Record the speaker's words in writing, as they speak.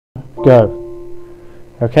Go.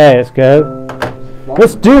 Okay, let's go.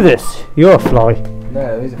 Let's do this. You're a fly. No,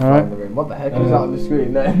 there is a fly in the room. What the heck is that on the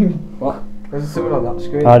screen then? What? There's something on that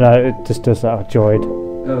screen. Oh no, it just does that. Joined.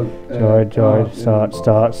 Joined.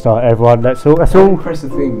 Start. Everyone, let's all. Press the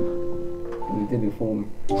thing. You did it for me.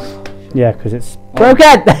 Yeah, because it's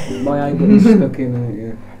broken. My angle is stuck in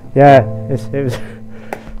it. Yeah. It was.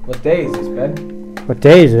 What day is this, Ben? What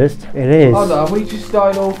day is this? It is. Oh no, we just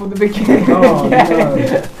started all from the beginning. Oh no.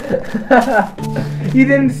 You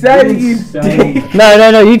didn't say that you did.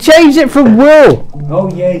 No. You changed it from Will. Oh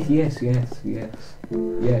yes.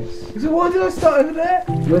 So why did I start over there?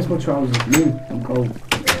 Where's my trousers? Blue. I'm cold.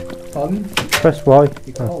 Pardon? Press Y.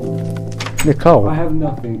 You're cold. Nicole. I have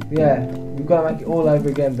nothing. Yeah, we've got to make it all over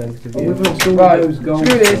again, Ben. Right, screw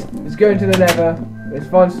this. Let's go into the nether. Let's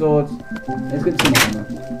find swords. Let's get some armor.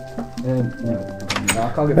 No, I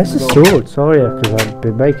can't get Where's the sword. swords? Oh yeah, because I've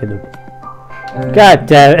been making them. God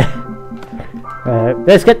damn it.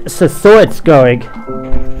 Let's get the swords going.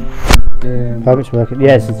 Hope it's working.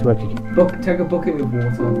 Yes, it's working. Take a bucket of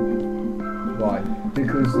water. Why?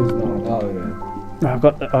 Because there's not. Oh yeah.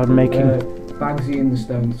 I'm making. Bagsy in the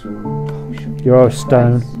stone sword. You're a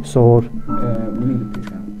stone sword. We need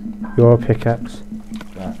a pickaxe. You're a pickaxe.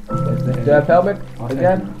 Do I have helmet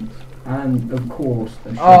again? And of course.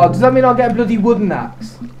 Oh, does that mean I'll get a bloody wooden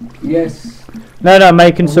axe? Yes. No, I'm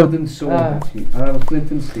making some. Wooden sword. Actually. I'll have a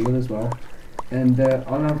flint and steel as well. And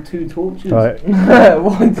I'll have 2 torches. Right.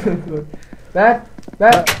 Ben.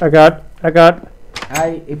 I got.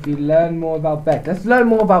 Hey, if you learn more about beds, let's learn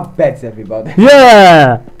more about beds, everybody.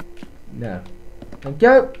 Yeah. No. Thank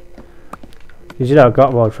you. Did you know I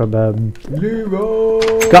got one from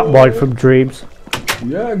Leroy. Got one from Dreams.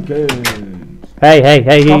 Jenkins. Hey.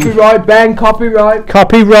 Copyright, Ben. Copyright.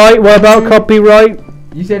 Copyright. What about copyright?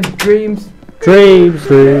 You said dreams. Dreams.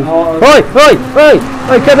 Oi!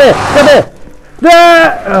 Come here. There.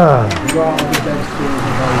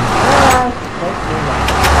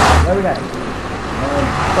 There we go.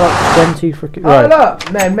 Oh, 20 freaking. Oh Right. look,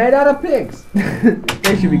 men made out of pigs.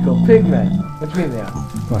 They should be called pigmen. What do you mean they are?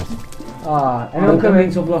 Right. Anyone coming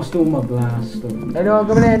in? I've lost all my blast stuff. Anyone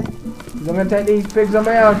coming in? 'Cause I'm gonna take these pigs on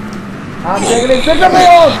my own. I'm taking these pigs on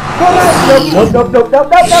my own. Come on.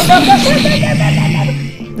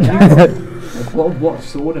 Nope. What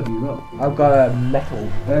sword have you got? I've got a metal.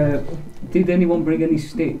 Did anyone bring any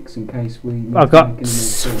sticks in case we? I've got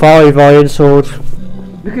 5 iron swords.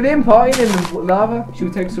 Look at him partying in the lava. Should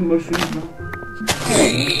we take some mushrooms now?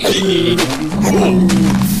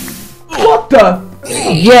 What the?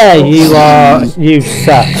 Yeah, you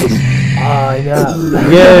suck. I know.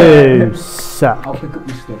 You suck. I'll pick up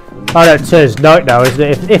your stuff. Oh no, it says night now, isn't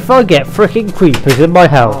it? If I get freaking creepers in my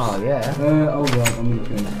house. Oh yeah. Oh right, I'm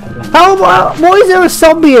looking. Why is there a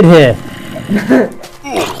zombie in here?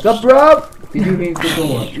 Stop, bro. Did you mean the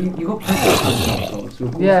door? You got pressure pads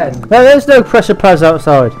outside. Yeah. No, there's no pressure pads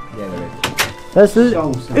outside. Yeah,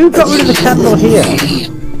 Who got rid of the candle here?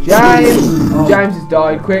 James! James has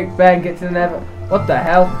died. Quick, Ben, get to the nether. What the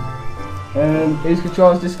hell? Whose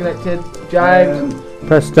controls disconnected? James!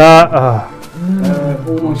 Press start.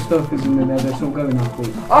 All my stuff is in the nether, so I'm going up it.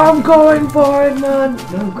 I'm going for it, man!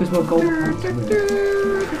 No, because my gold pants are there.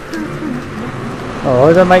 Oh,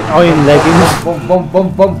 I don't make iron leggings. Bum, bum,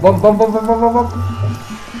 bum, bum, bum, bum, bum, bum, bum, bum.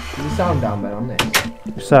 Is the sound down there on this?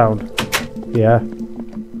 Sound. Yeah.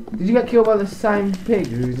 Did you get killed by the same pig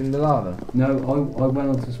who was in the lava? No, I went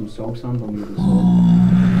onto some soul sand on the other side.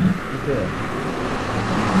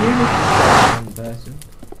 You person.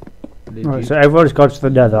 Right, so everyone's gone to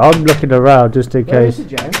the nether. I'm looking around just in Where is case.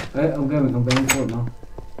 it, James? I'm going for it now.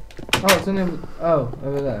 Oh, it's on the... Oh,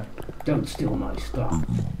 over there. Don't steal my stuff.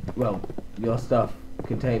 Well, your stuff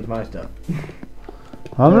contains my stuff.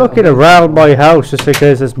 I'm looking around my house just in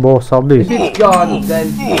case there's more zombies. If it's gone,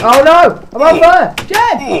 then... Oh no! I'm on fire!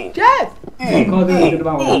 Jed! Jed! I can't do anything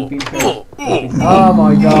about it. Oh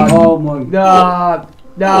my god. Oh my god.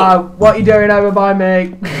 No, what are you doing over by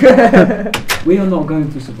me? We are not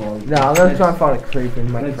going to survive. No, I'm going to try and find a creeper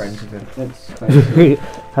and make friends with him.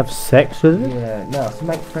 Have sex with it? Yeah, no, to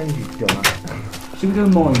make friends, you dumbass. Should we go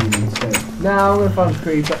mining instead? No, I'm going to find a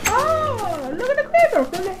creeper. Oh, look at the creeper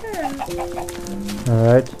from the hill.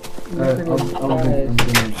 Alright.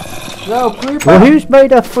 Yo, creeper. Well, who's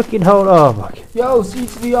made a freaking hole? Oh my god. Yo, C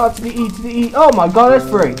to the R to the E to the E. Oh my god, that's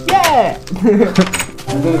free. Yeah!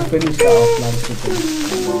 I'm going to finish that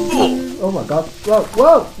off. Oh my god.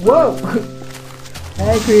 Whoa.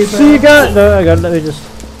 Hey, creeper. See you guys. No, hang on, let me just.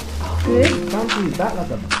 Bouncing you back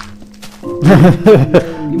like a...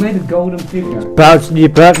 You made a golden figure. Bouncing you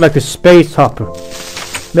back like a space hopper.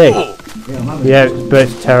 Me. Yeah, but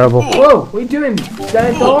it's terrible. Whoa, what are you doing?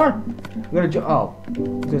 Skeletor? I'm gonna jump. Oh,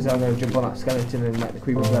 because I'm gonna jump on that skeleton and make the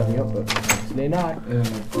creepers level me up, but actually not.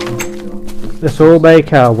 Let's all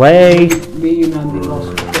make our way. Me and Andy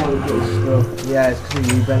lost quite a bit of stuff. Yeah, it's because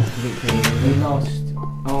you eventually We lost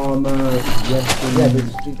armour, yeah, but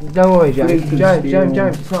don't worry, James. James,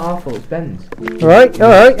 it's not our fault, it's Ben's. Alright.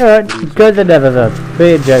 Go to the nether then.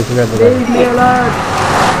 Me and James are going to the Leave me alone!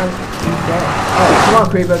 Alright, come on,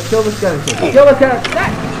 creeper, kill the skeleton. Kill the skeleton!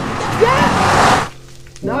 Yeah!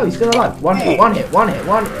 No, he's still alive. One hit. Oh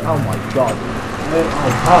my god.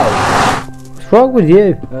 Oh. What's wrong with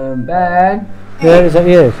you? Ben. Yeah, is that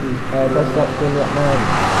you? Let's stop doing that now.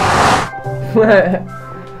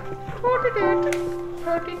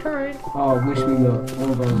 Oh, wish me luck.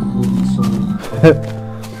 All of those wooden swords.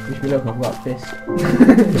 Wish me luck, I've got a fist.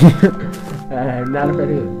 And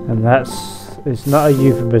it's not a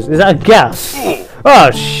euphemism. Is that a gas?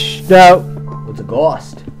 Oh, no. It's a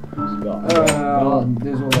ghost.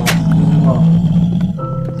 There's all that.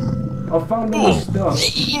 I found all the stuff.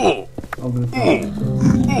 I'm gonna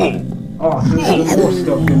find it. Oh, there's more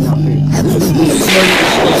stuff in that bit.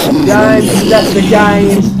 James, that's the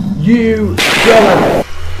game. You villain.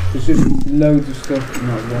 There's just loads of stuff in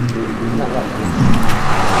that one bit.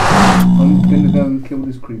 I'm gonna go and kill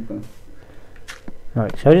this creeper.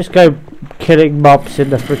 Right, so just go killing mobs in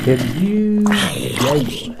the freaking.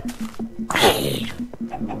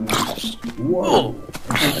 Whoa!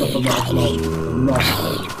 I think I've got a lot of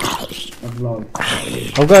life.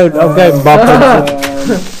 I'm going mobbing.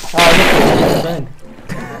 Oh, look at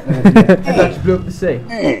I just blew up the sea.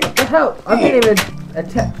 What the hell? I didn't even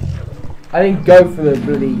attempt. I didn't go for the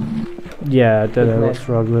bloody. Yeah, I don't know what's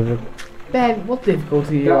wrong with it. Ben, what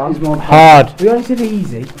difficulty are you on? Hard. We only said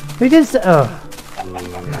easy. We did say. Oh. We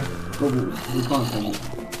can't say it.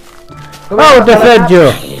 I'll defend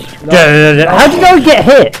you. How did I get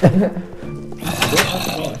hit?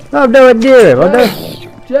 I've no idea.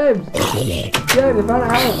 James, I found a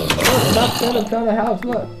house. Look, the map said I found a house.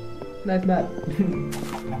 Look, nice map.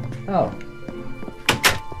 Oh,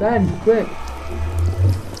 Ben, quick!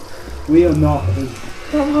 We are not.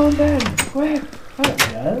 Come home, Ben, quick!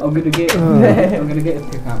 I'm gonna get a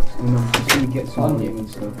pickaxe and I'm just gonna get some money and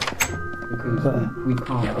stuff because we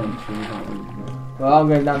can't venture without them. Well, I'm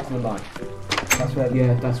going down to the mine. That's where.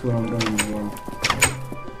 Yeah, that's where I'm going as well.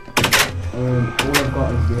 All I've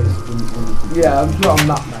got is this. Yeah, I'm sure I'm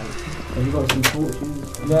not, mate. Have you got some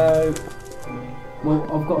torches? No. Well,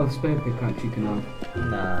 I've got a spare pickaxe you can have.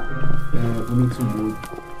 Nah. We need some wood.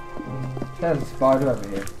 There's a spider over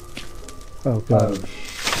here. Oh god.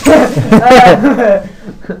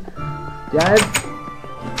 James,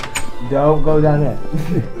 don't go down there.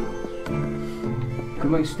 Can we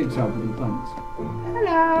make sticks out of the plants?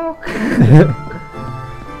 Hello.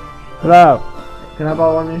 Hello. Can I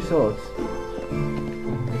borrow one of your swords?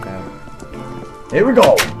 Okay. Here we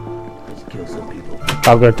go. Let's kill some people.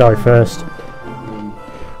 I'm gonna die first.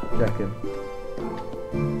 Reckon.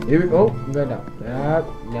 Here we go. I'm going down.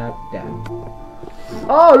 Down.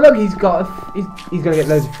 Oh look, he's got. He's gonna get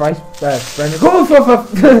loads of friend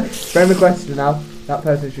requests now. That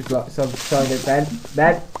person's just like some sign of bed.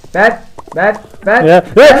 Yeah. Up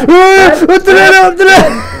the ladder.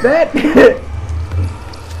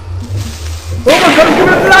 Oh my god, he's coming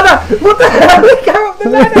up the ladder! What the hell? He came up the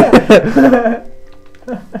ladder!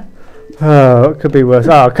 Oh, it could be worse.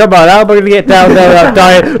 Oh, come on, how am I going to get down there without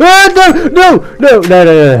dying? No!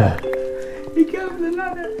 He came up the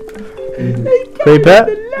ladder! Creeper!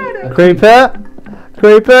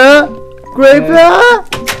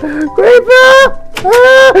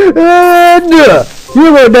 No!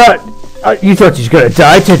 You were not... you thought he was going to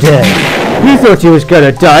die today. You thought he was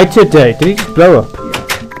going to die today. Did he just blow up?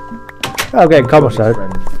 I'm getting cobblestone.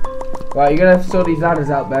 Right, you're going to have to sort these ladders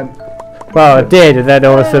out, Ben. Well, I did, and then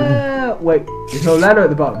all of a sudden... Wait, there's no ladder at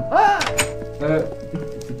the bottom.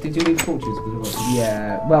 Did you need torches?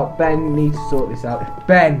 Yeah, well, Ben needs to sort this out.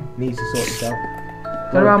 Turn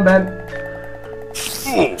around, Ben.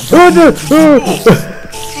 Oh no!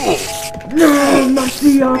 No, mash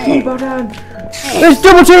the RT button! There's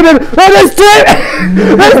double team him! Oh, there's two!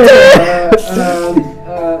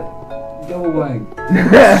 Go away.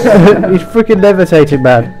 He's freaking levitating,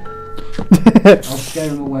 man. I'll scare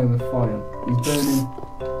him away with fire. He's burning.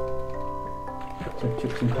 So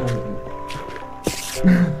chuck some coal at him.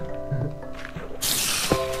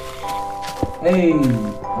 Hey!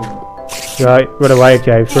 Oh. Right, run away,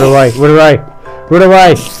 James. Run away. Fine.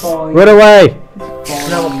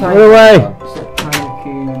 Stop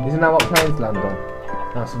panicking. Isn't that what planes land on?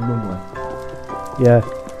 That's a runway. Yeah.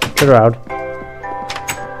 Turn around.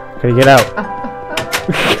 Can you get out?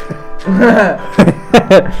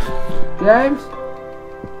 James?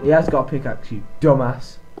 He has got a pickaxe, you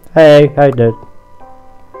dumbass. Hey, how you doing?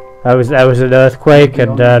 That was an earthquake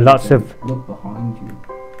and lots of. Look behind you.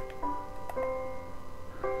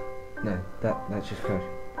 No, that's just crash.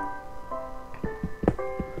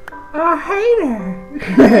 I hate her.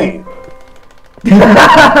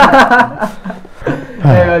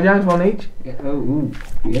 Hey, James, one each. Yeah, ooh,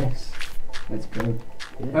 yes. Let's go.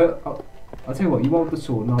 Yeah. I'll tell you what. You hold the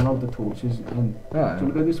sword, and I'll hold the torches. And do you want to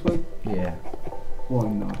go this way? Yeah. Why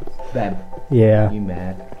not? Beb. Yeah. You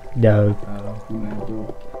mad? No. Oh. You know,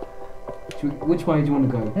 bro. Which way do you want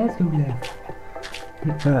to go? Let's go left.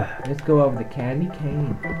 Let's go over the candy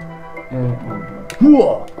cane.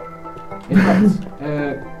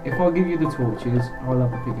 If I give you the torches, I'll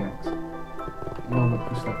have the pickaxe. And I'll look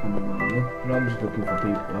for stuff on the way, yeah? But I'm just looking for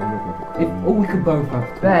people. I'm looking for Or we could both have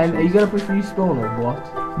torches. Ben, are you gonna push respawn or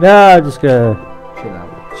what? No, I'm just gonna Chill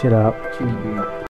out. chill out. Chill, dude.